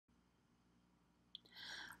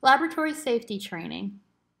Laboratory safety training.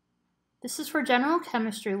 This is for general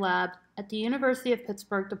chemistry lab at the University of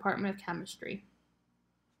Pittsburgh Department of Chemistry.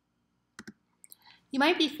 You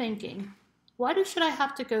might be thinking, why should I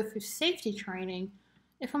have to go through safety training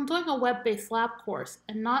if I'm doing a web-based lab course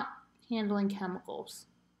and not handling chemicals?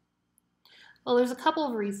 Well, there's a couple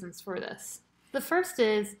of reasons for this. The first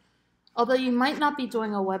is, although you might be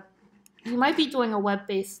doing a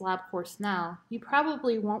web-based lab course now, you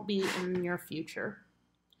probably won't be in the near future.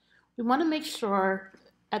 We want to make sure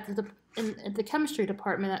at the chemistry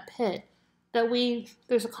department at Pitt that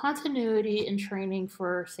there's a continuity in training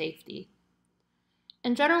for safety.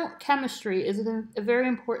 And general chemistry is a very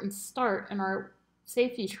important start in our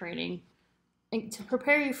safety training and to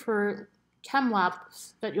prepare you for chem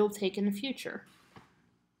labs that you'll take in the future.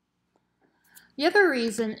 The other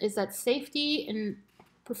reason is that safety in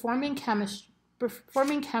performing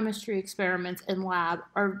chemistry experiments in lab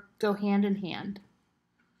go hand in hand.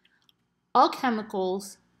 All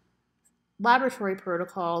chemicals, laboratory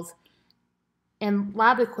protocols, and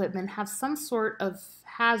lab equipment have some sort of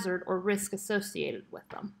hazard or risk associated with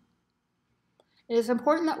them. It is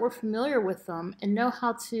important that we're familiar with them and know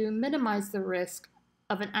how to minimize the risk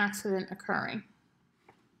of an accident occurring.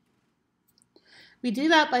 We do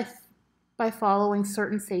that by following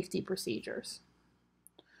certain safety procedures.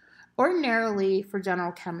 Ordinarily, for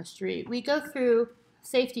general chemistry, we go through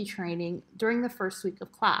safety training during the first week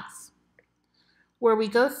of class, where we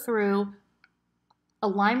go through a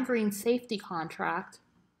lime green safety contract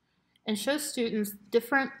and show students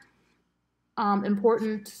different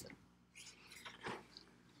important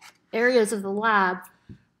areas of the lab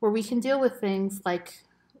where we can deal with things like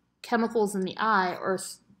chemicals in the eye or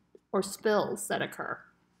spills that occur.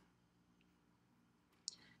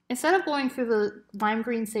 Instead of going through the lime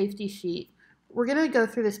green safety sheet, we're going to go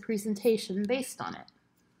through this presentation based on it.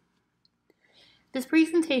 This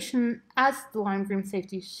presentation, as the lime green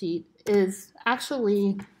safety sheet, is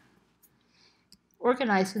actually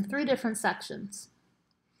organized in 3 different sections.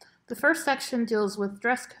 The first section deals with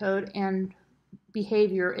dress code and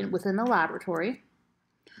behavior within the laboratory.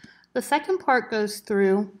 The second part goes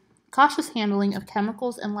through cautious handling of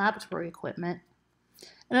chemicals and laboratory equipment.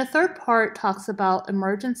 And the third part talks about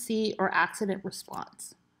emergency or accident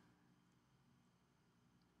response.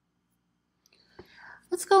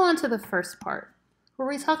 Let's go on to the first part, where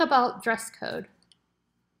we talk about dress code.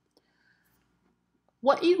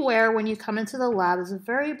 What you wear when you come into the lab is a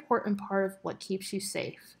very important part of what keeps you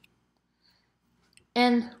safe.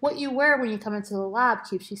 And what you wear when you come into the lab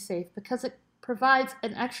keeps you safe because it provides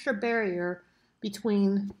an extra barrier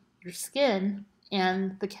between your skin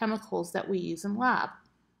and the chemicals that we use in lab.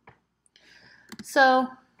 So,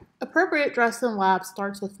 appropriate dress in lab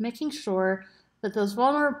starts with making sure that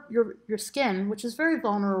your skin, which is very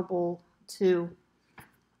vulnerable to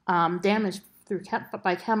damage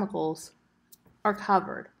by chemicals, are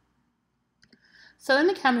covered. So in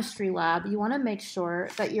the chemistry lab, you want to make sure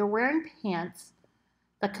that you're wearing pants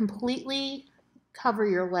that completely cover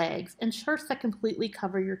your legs and shirts that completely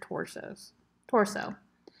cover your torso.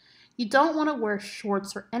 You don't want to wear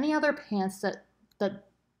shorts or any other pants that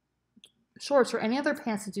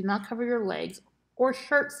do not cover your legs or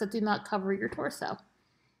shirts that do not cover your torso.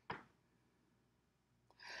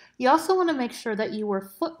 You also want to make sure that you wear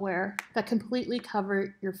footwear that completely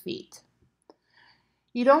cover your feet.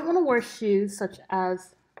 You don't want to wear shoes such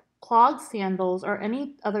as clogged sandals or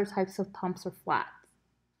any other types of pumps or flats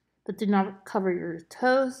that do not cover your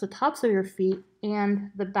toes, the tops of your feet,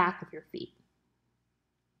 and the back of your feet.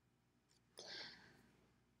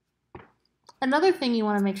 Another thing you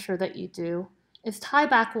want to make sure that you do is tie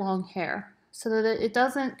back long hair so that it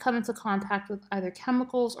doesn't come into contact with either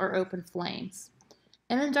chemicals or open flames.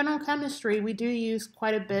 And in general chemistry, we do use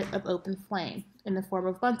quite a bit of open flame in the form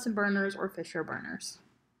of Bunsen burners or Fisher burners.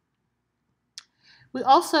 You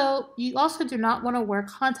also do not want to wear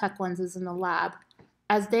contact lenses in the lab,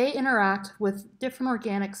 as they interact with different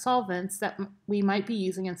organic solvents that we might be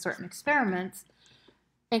using in certain experiments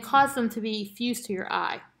and cause them to be fused to your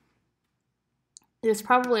eye. It is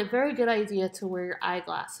probably a very good idea to wear your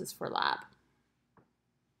eyeglasses for lab.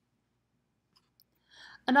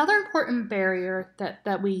 Another important barrier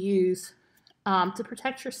that we use to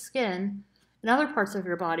protect your skin and other parts of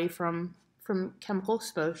your body from chemical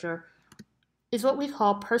exposure is what we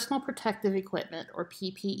call personal protective equipment, or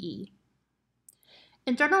PPE.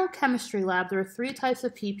 In general chemistry lab, there are 3 types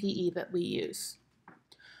of PPE that we use.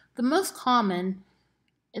 The most common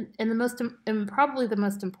and probably the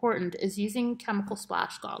most important is using chemical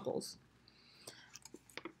splash goggles.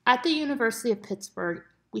 At the University of Pittsburgh,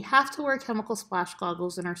 we have to wear chemical splash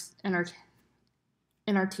goggles in our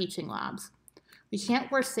teaching labs. You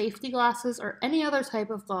can't wear safety glasses or any other type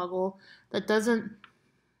of goggle that doesn't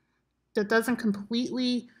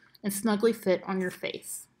completely and snugly fit on your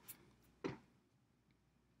face.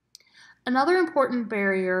 Another important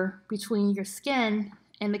barrier between your skin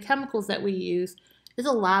and the chemicals that we use is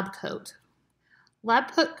a lab coat.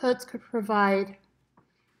 Lab coats could provide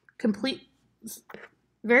complete,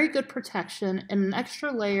 very good protection and an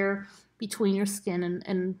extra layer between your skin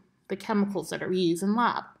and the chemicals that are used in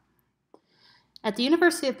lab. At the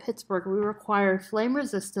University of Pittsburgh, we require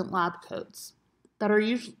flame-resistant lab coats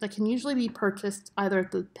that can usually be purchased either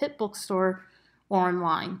at the Pitt bookstore or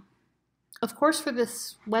online. Of course, for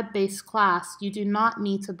this web-based class, you do not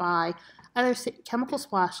need to buy either chemical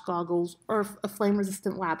splash goggles or a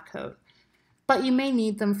flame-resistant lab coat, but you may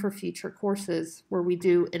need them for future courses where we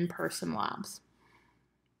do in-person labs.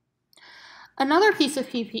 Another piece of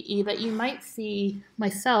PPE that you might see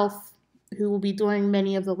myself, who will be doing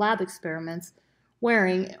many of the lab experiments,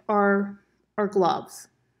 wearing are gloves.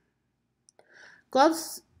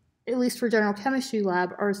 Gloves, at least for general chemistry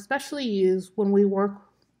lab, are especially used when we work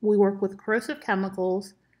with corrosive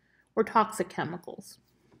chemicals or toxic chemicals,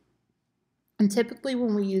 and typically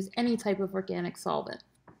when we use any type of organic solvent.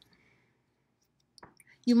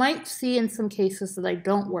 You might see in some cases that I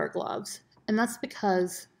don't wear gloves, and that's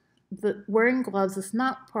because wearing gloves is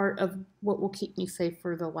not part of what will keep me safe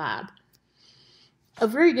for the lab. A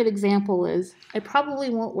very good example is I probably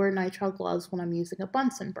won't wear nitrile gloves when I'm using a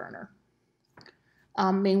Bunsen burner,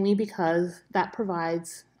 mainly because that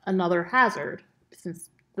provides another hazard, since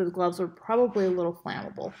the gloves are probably a little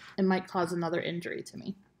flammable and might cause another injury to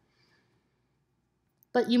me.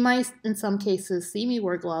 But you might, in some cases, see me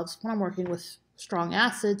wear gloves when I'm working with strong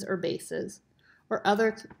acids or bases or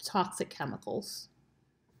other toxic chemicals.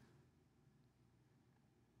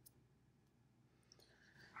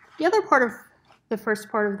 The other part of the first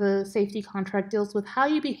part of the safety contract deals with how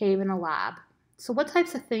you behave in a lab. So what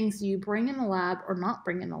types of things do you bring in the lab or not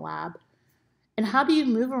bring in the lab? And how do you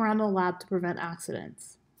move around the lab to prevent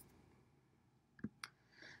accidents?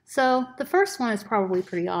 So the first one is probably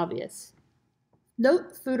pretty obvious. No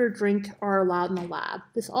food or drink are allowed in the lab.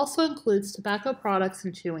 This also includes tobacco products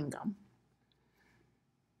and chewing gum.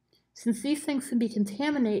 Since these things can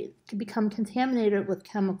become contaminated with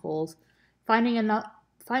chemicals, finding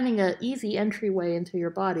an easy entryway into your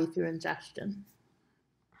body through ingestion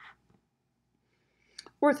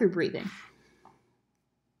or through breathing.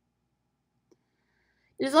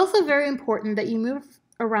 It is also very important that you move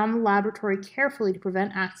around the laboratory carefully to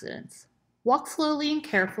prevent accidents. Walk slowly and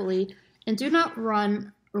carefully, and do not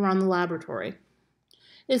run around the laboratory.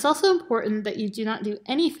 It is also important that you do not do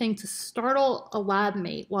anything to startle a lab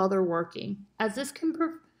mate while they're working, as this can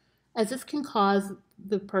cause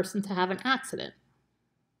the person to have an accident.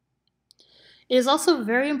 It is also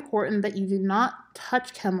very important that you do not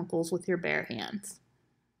touch chemicals with your bare hands.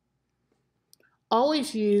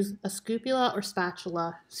 Always use a scoopula or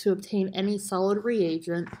spatula to obtain any solid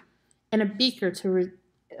reagent and a beaker to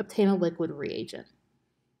obtain a liquid reagent.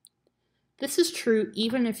 This is true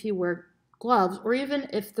even if you wear gloves or even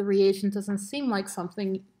if the reagent doesn't seem like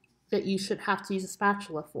something that you should have to use a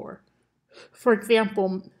spatula for. For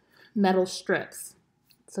example, metal strips,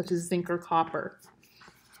 such as zinc or copper.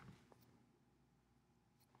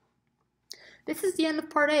 This is the end of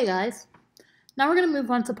part A, guys. Now we're going to move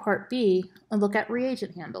on to part B and look at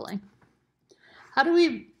reagent handling. How do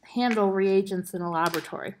we handle reagents in a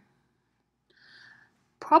laboratory?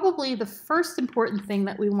 Probably the first important thing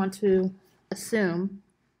that we want to assume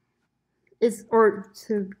is, or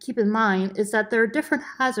to keep in mind, is that there are different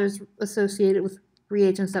hazards associated with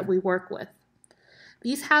reagents that we work with.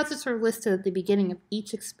 These hazards are listed at the beginning of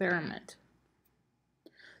each experiment.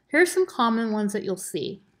 Here are some common ones that you'll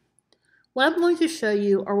see. What I'm going to show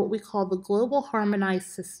you are what we call the Global Harmonized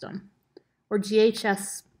System, or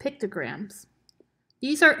GHS pictograms.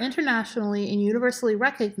 These are internationally and universally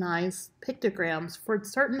recognized pictograms for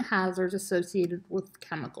certain hazards associated with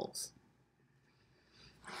chemicals.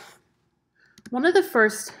 One of the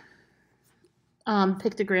first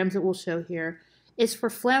pictograms that we'll show here is for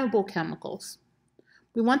flammable chemicals.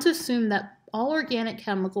 We want to assume that all organic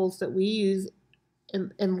chemicals that we use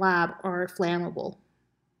in lab are flammable.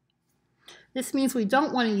 This means we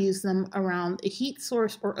don't want to use them around a heat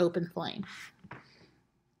source or open flame.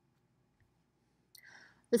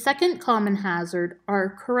 The second common hazard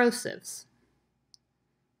are corrosives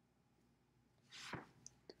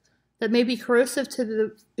that may be corrosive to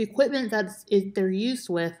the equipment that they're used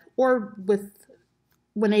with or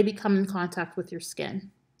when they become in contact with your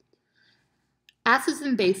skin. Acids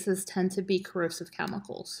and bases tend to be corrosive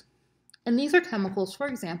chemicals. And these are chemicals, for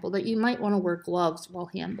example, that you might want to wear gloves while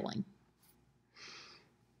handling.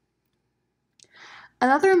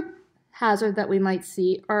 Another hazard that we might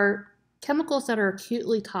see are chemicals that are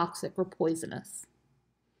acutely toxic or poisonous.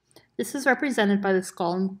 This is represented by the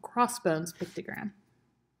skull and crossbones pictogram.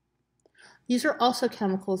 These are also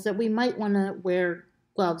chemicals that we might want to wear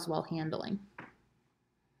gloves while handling.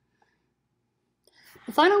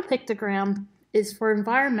 The final pictogram is for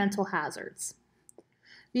environmental hazards.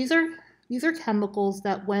 These are chemicals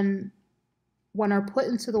that when are put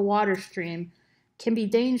into the water stream can be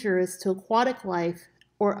dangerous to aquatic life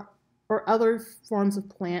or other forms of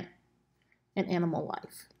plant and animal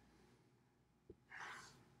life.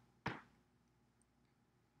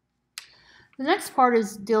 The next part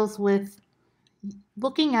deals with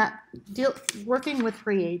working with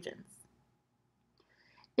reagents.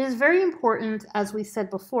 It is very important, as we said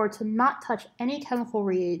before, to not touch any chemical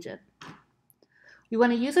reagent. We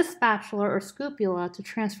want to use a spatula or scupula to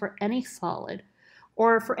transfer any solid,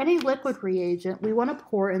 or for any liquid reagent, we want to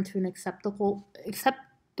pour into an acceptable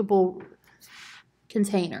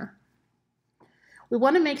container. We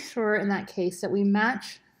want to make sure in that case that we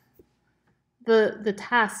match the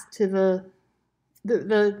task to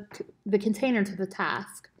the container to the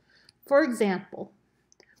task. For example,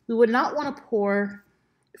 we would not want to pour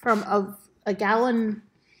from a gallon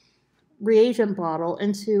reagent bottle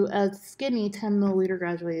into a skinny 10 milliliter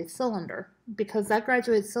graduated cylinder because that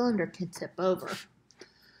graduated cylinder can tip over.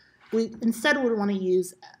 We instead would want to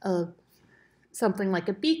use something like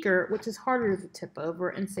a beaker, which is harder to tip over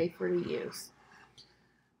and safer to use.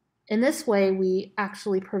 In this way, we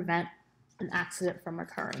actually prevent an accident from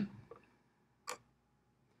occurring.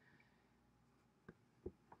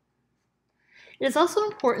 It is also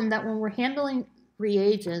important that when we're handling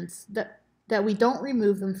reagents that we don't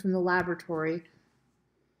remove them from the laboratory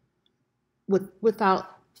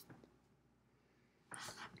without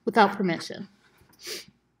permission.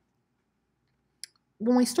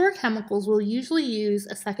 When we store chemicals, we'll usually use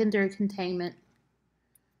a secondary containment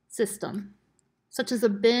system, such as a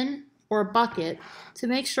bin or a bucket, to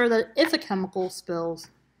make sure that if a chemical spills,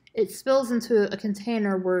 it spills into a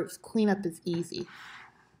container where cleanup is easy.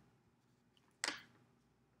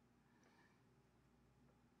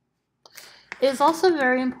 It is also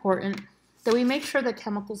very important that we make sure that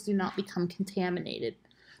chemicals do not become contaminated.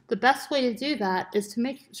 The best way to do that is to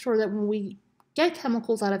make sure that when we get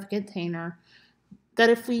chemicals out of a container, that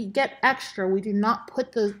if we get extra, we do not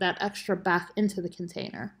put that extra back into the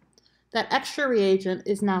container. That extra reagent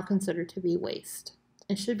is now considered to be waste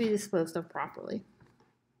and should be disposed of properly.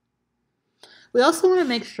 We also want to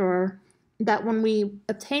make sure that when we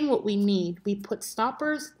obtain what we need, we put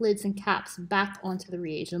stoppers, lids, and caps back onto the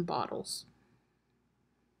reagent bottles.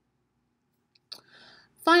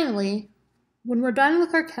 Finally, when we're done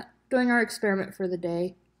with doing our experiment for the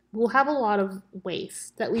day, we'll have a lot of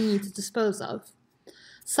waste that we need to dispose of.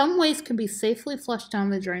 Some waste can be safely flushed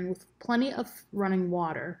down the drain with plenty of running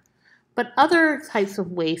water, but other types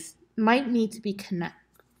of waste might need to be collected.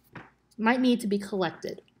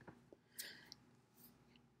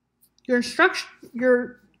 Your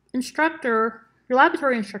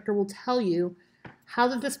laboratory instructor will tell you how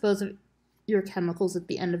to dispose of your chemicals at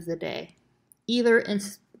the end of the day, either in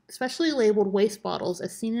specially labeled waste bottles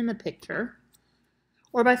as seen in the picture,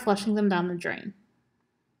 or by flushing them down the drain.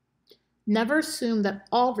 Never assume that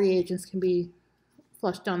all reagents can be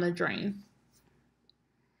flushed down the drain.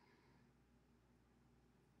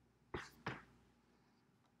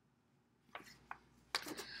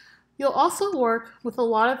 You'll also work with a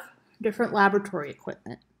lot of different laboratory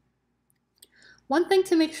equipment. One thing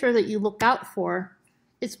to make sure that you look out for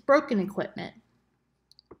is broken equipment.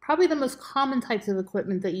 Probably the most common types of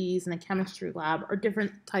equipment that you use in a chemistry lab are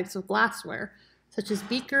different types of glassware, such as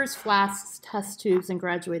beakers, flasks, test tubes, and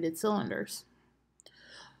graduated cylinders.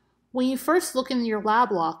 When you first look in your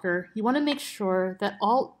lab locker, you want to make sure that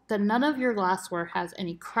none of your glassware has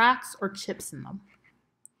any cracks or chips in them.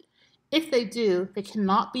 If they do, they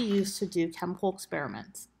cannot be used to do chemical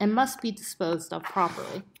experiments and must be disposed of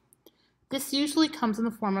properly. This usually comes in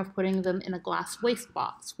the form of putting them in a glass waste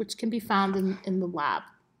box, which can be found in the lab.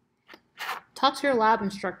 Talk to your lab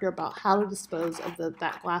instructor about how to dispose of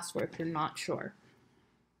that glassware if you're not sure.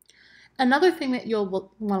 Another thing that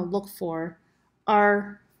you'll want to look for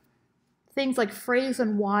are things like frays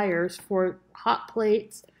and wires for hot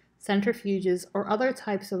plates, centrifuges, or other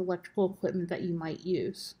types of electrical equipment that you might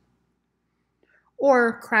use,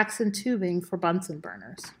 or cracks in tubing for Bunsen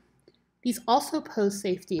burners. These also pose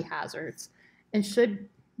safety hazards and should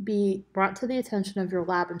be brought to the attention of your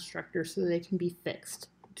lab instructor so they can be fixed.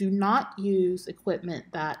 Do not use equipment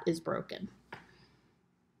that is broken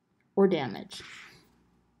or damaged.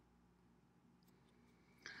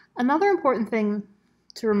 Another important thing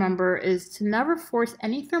to remember is to never force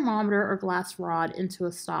any thermometer or glass rod into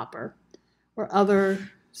a stopper or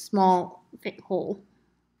other small hole.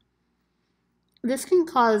 This can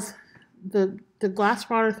cause the glass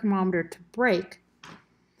rod or thermometer to break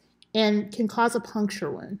and can cause a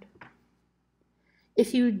puncture wound.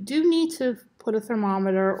 If you do need to put a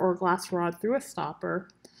thermometer or glass rod through a stopper,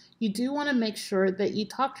 you do want to make sure that you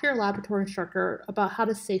talk to your laboratory instructor about how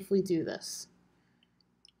to safely do this.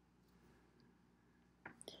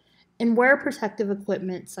 And wear protective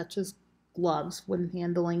equipment such as gloves when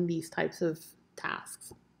handling these types of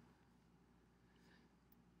tasks.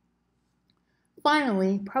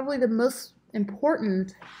 Finally, probably the most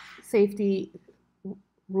important safety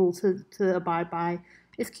rule to abide by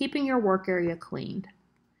is keeping your work area cleaned.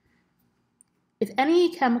 If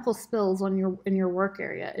any chemical spills in your work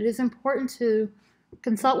area, it is important to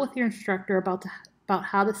consult with your instructor about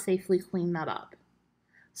how to safely clean that up.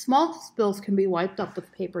 Small spills can be wiped up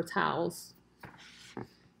with paper towels.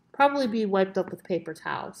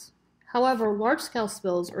 However, large-scale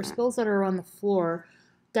spills or spills that are on the floor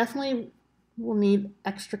definitely will need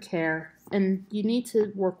extra care, and you need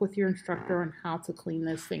to work with your instructor on how to clean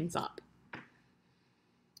those things up.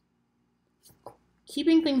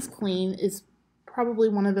 Keeping things clean is probably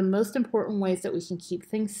one of the most important ways that we can keep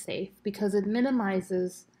things safe because it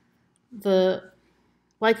minimizes the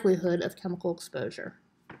likelihood of chemical exposure.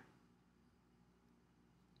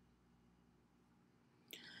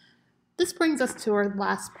 This brings us to our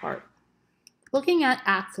last part, looking at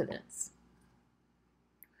accidents.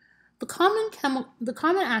 The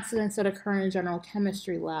common accidents that occur in a general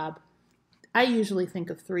chemistry lab, I usually think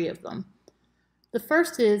of 3 of them. The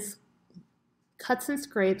first is cuts and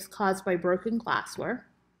scrapes caused by broken glassware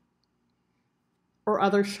or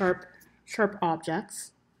other sharp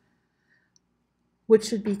objects, which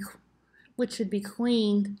should be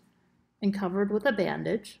cleaned and covered with a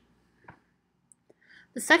bandage.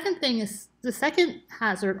 The second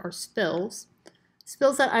hazard are spills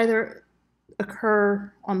that either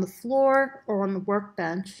occur on the floor or on the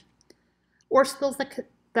workbench, or spills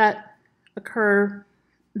that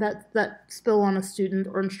spill on a student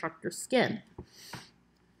or instructor's skin.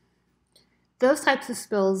 Those types of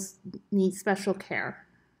spills need special care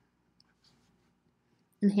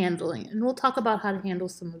and handling, and we'll talk about how to handle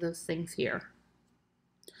some of those things here.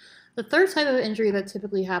 The third type of injury that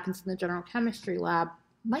typically happens in the general chemistry lab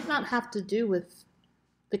might not have to do with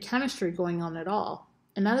the chemistry going on at all,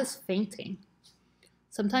 and that is fainting.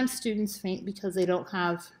 Sometimes students faint because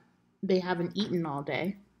they haven't eaten all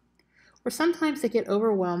day, or sometimes they get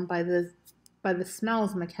overwhelmed by the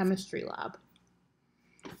smells in the chemistry lab.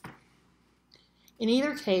 In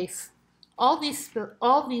either case, all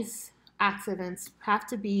these accidents have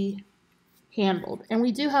to be handled, and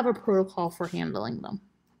we do have a protocol for handling them.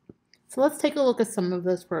 So let's take a look at some of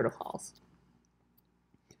those protocols.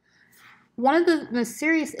 One of the most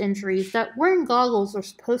serious injuries that wearing goggles are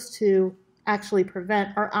supposed to actually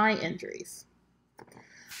prevent are eye injuries.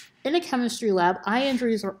 In a chemistry lab, eye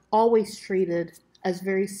injuries are always treated as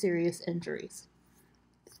very serious injuries.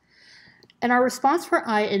 And our response for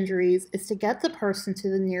eye injuries is to get the person to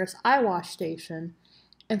the nearest eye wash station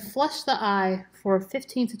and flush the eye for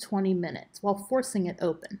 15 to 20 minutes while forcing it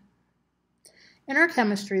open. In our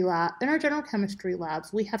general chemistry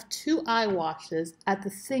labs, we have 2 eye washes at the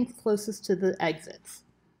sink closest to the exits.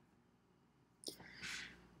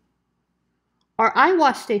 Our eye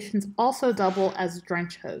wash stations also double as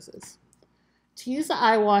drench hoses. To use the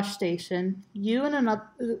eye wash station,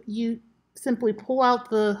 you simply pull out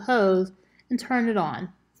the hose and turn it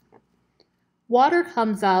on. Water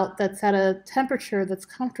comes out that's at a temperature that's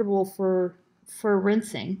comfortable for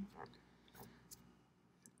rinsing,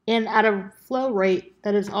 and at a flow rate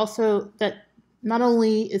that not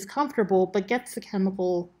only is comfortable but gets the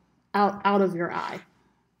chemical out of your eye.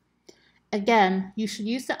 Again, you should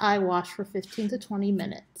use the eye wash for 15 to 20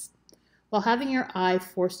 minutes while having your eye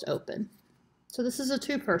forced open. So this is a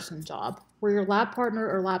 2-person job where your lab partner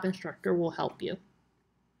or lab instructor will help you.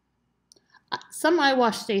 Some eye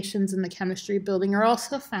wash stations in the chemistry building are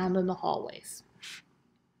also found in the hallways.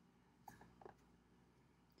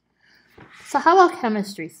 So how about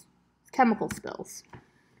chemical spills?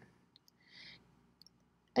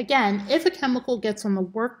 Again, if a chemical gets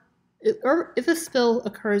on if a spill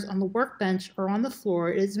occurs on the workbench or on the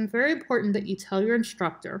floor, it is very important that you tell your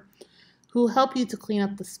instructor, who will help you to clean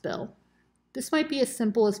up the spill. This might be as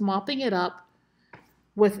simple as mopping it up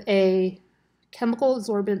with a chemical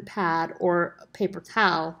absorbent pad or a paper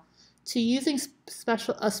towel, to using a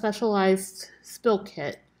specialized spill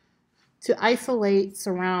kit to isolate,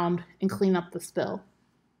 surround, and clean up the spill.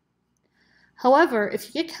 However, if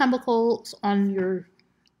you get chemicals on your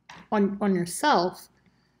on yourself,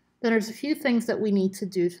 then there's a few things that we need to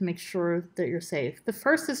do to make sure that you're safe. The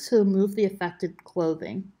first is to remove the affected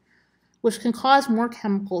clothing, which can cause more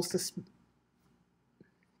chemicals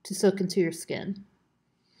to soak into your skin.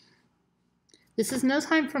 This is no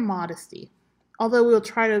time for modesty. Although we'll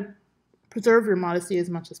try to preserve your modesty as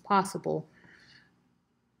much as possible,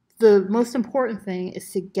 the most important thing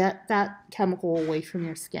is to get that chemical away from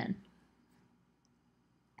your skin.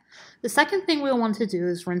 The second thing we'll want to do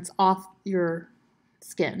is rinse off your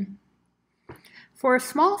skin. For a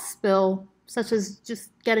small spill, such as just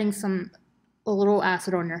getting a little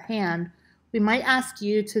acid on your hand, we might ask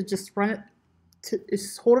you to just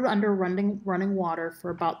hold it under running water for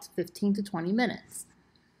about 15 to 20 minutes.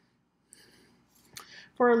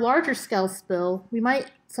 For a larger scale spill,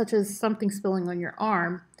 such as something spilling on your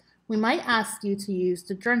arm, we might ask you to use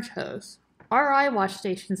the drench hose. Our eye wash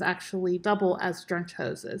stations actually double as drench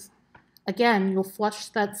hoses. Again, you'll flush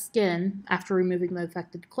that skin after removing the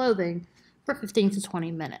affected clothing for 15 to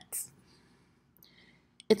 20 minutes.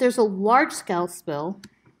 If there's a large-scale spill,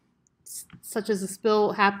 such as a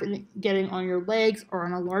spill getting on your legs or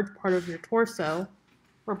on a large part of your torso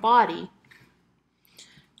or body,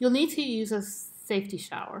 you'll need to use a safety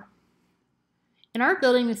shower. In our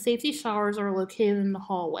building, the safety showers are located in the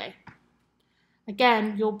hallway.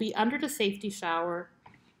 Again, you'll be under the safety shower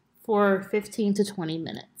for 15 to 20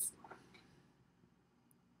 minutes.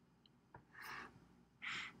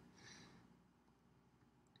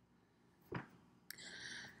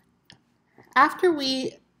 After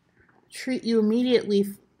we treat you immediately,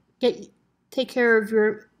 take care of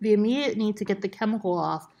the immediate need to get the chemical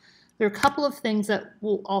off, there are a couple of things that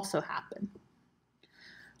will also happen.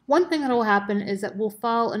 One thing that will happen is that we'll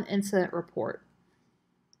file an incident report.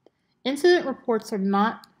 Incident reports are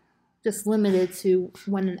not just limited to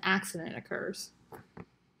when an accident occurs.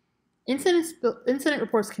 Incident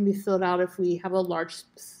reports can be filled out if we have a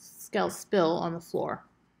large-scale spill on the floor.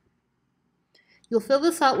 You'll fill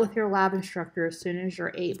this out with your lab instructor as soon as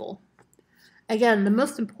you're able. Again, the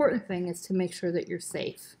most important thing is to make sure that you're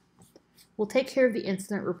safe. We'll take care of the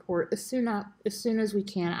incident report as soon as we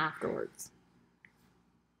can afterwards.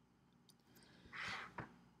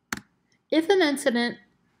 If an incident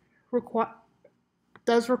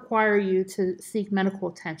does require you to seek medical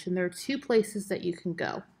attention, there are two places that you can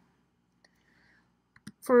go.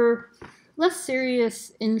 For less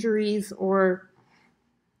serious injuries or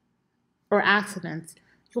accidents,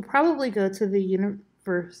 you'll probably go to the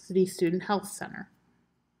University Student Health Center,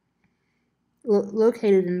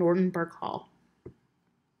 located in Nordenberg Hall.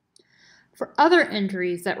 For other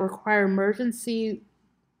injuries that require emergency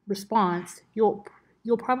response, you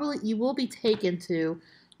will be taken to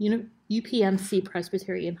UPMC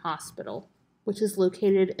Presbyterian Hospital, which is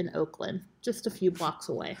located in Oakland, just a few blocks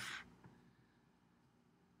away.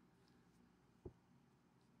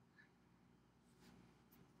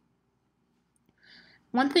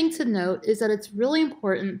 One thing to note is that it's really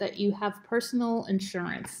important that you have personal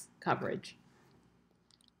insurance coverage,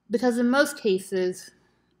 because in most cases,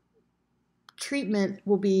 paying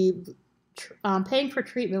for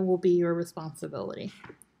treatment will be your responsibility.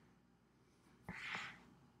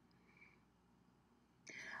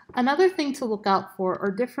 Another thing to look out for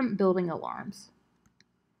are different building alarms.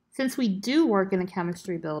 Since we do work in a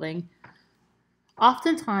chemistry building,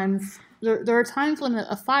 oftentimes there are times when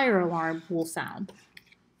a fire alarm will sound,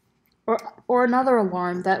 or another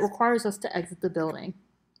alarm that requires us to exit the building.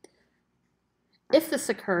 If this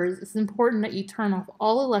occurs, it's important that you turn off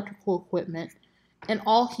all electrical equipment and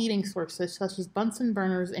all heating sources, such as Bunsen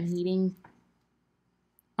burners and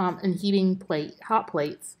hot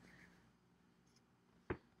plates,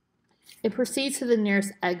 and proceed to the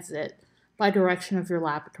nearest exit by direction of your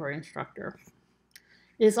laboratory instructor.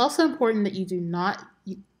 It is also important that you do not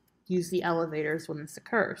use the elevators when this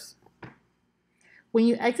occurs. When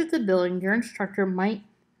you exit the building, your instructor might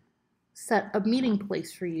set a meeting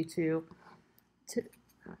place for you to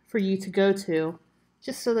go to,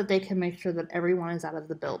 just so that they can make sure that everyone is out of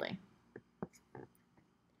the building.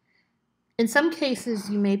 In some cases,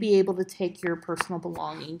 you may be able to take your personal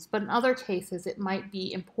belongings, but in other cases, it might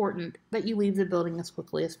be important that you leave the building as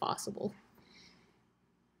quickly as possible.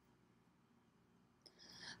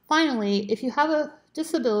 Finally, if you have a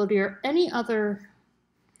disability or any other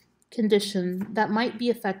condition that might be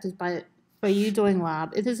affected by you doing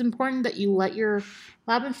lab, it is important that you let your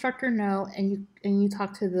lab instructor know and you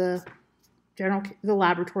talk to the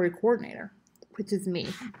laboratory coordinator, which is me,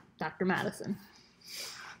 Dr. Madison.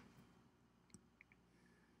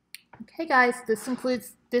 Okay, guys, this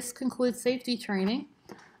concludes safety training.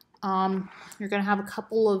 You're going to have a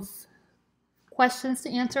couple of questions to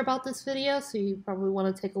answer about this video, so you probably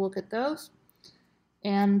want to take a look at those.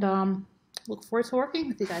 And look forward to working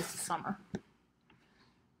with you guys this summer.